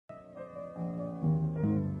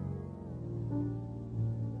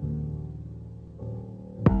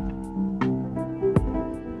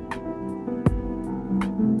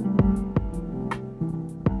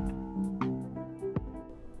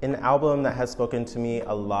album that has spoken to me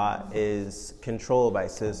a lot is Control by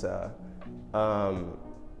SZA.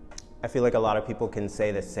 I feel like a lot of people can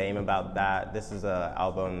say the same about that. This is an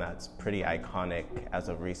album that's pretty iconic as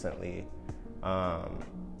of recently.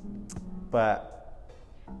 But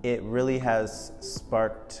it really has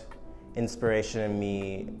sparked inspiration in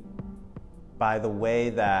me by the way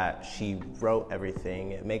that she wrote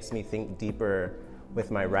everything. It makes me think deeper with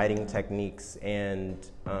my writing techniques and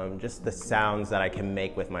just the sounds that I can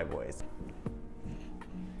make with my voice.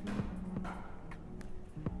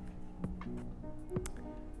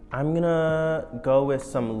 I'm gonna go with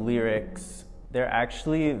some lyrics. They're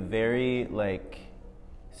actually very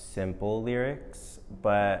simple lyrics,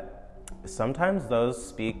 but sometimes those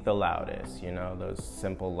speak the loudest, you know, those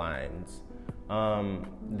simple lines.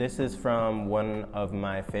 This is from one of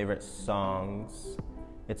my favorite songs.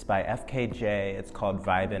 It's by FKJ, it's called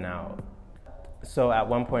Vibin' Out. So at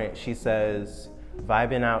one point she says,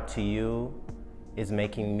 "Vibin' out to you is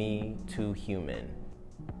making me too human."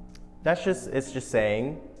 It's just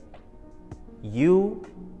saying, you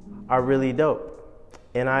are really dope,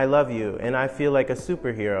 and I love you, and I feel like a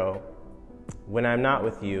superhero when I'm not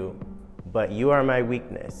with you, but you are my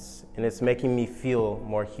weakness, and it's making me feel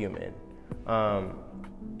more human.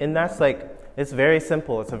 And that's it's very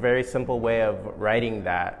simple. It's a very simple way of writing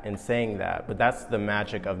that and saying that, but that's the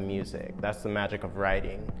magic of music. That's the magic of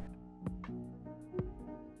writing.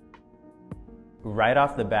 Right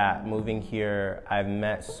off the bat, moving here, I've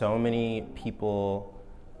met so many people,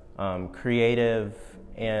 creative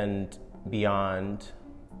and beyond,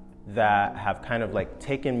 that have kind of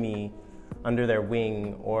taken me under their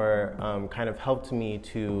wing or kind of helped me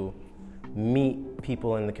to meet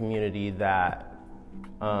people in the community that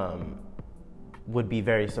would be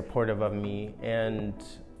very supportive of me. And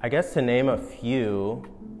I guess to name a few,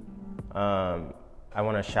 I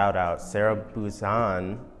want to shout out Sarah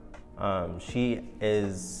Buzan. She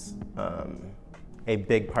is a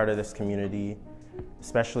big part of this community,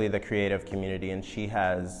 especially the creative community, and she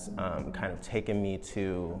has kind of taken me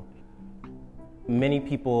to many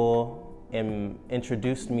people and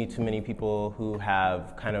introduced me to many people who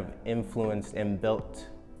have kind of influenced and built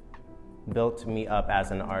me up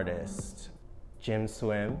as an artist. Jim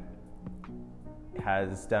Swim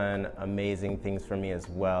has done amazing things for me as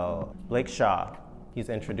well. Blake Shaw, he's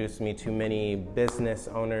introduced me to many business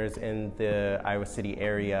owners in the Iowa City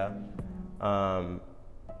area.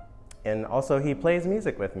 And also he plays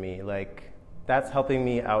music with me. That's helping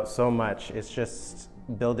me out so much. It's just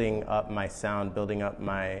building up my sound, building up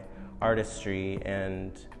my artistry,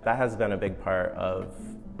 and that has been a big part of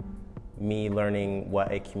me learning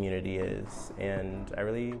what a community is. And I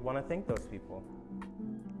really want to thank those people.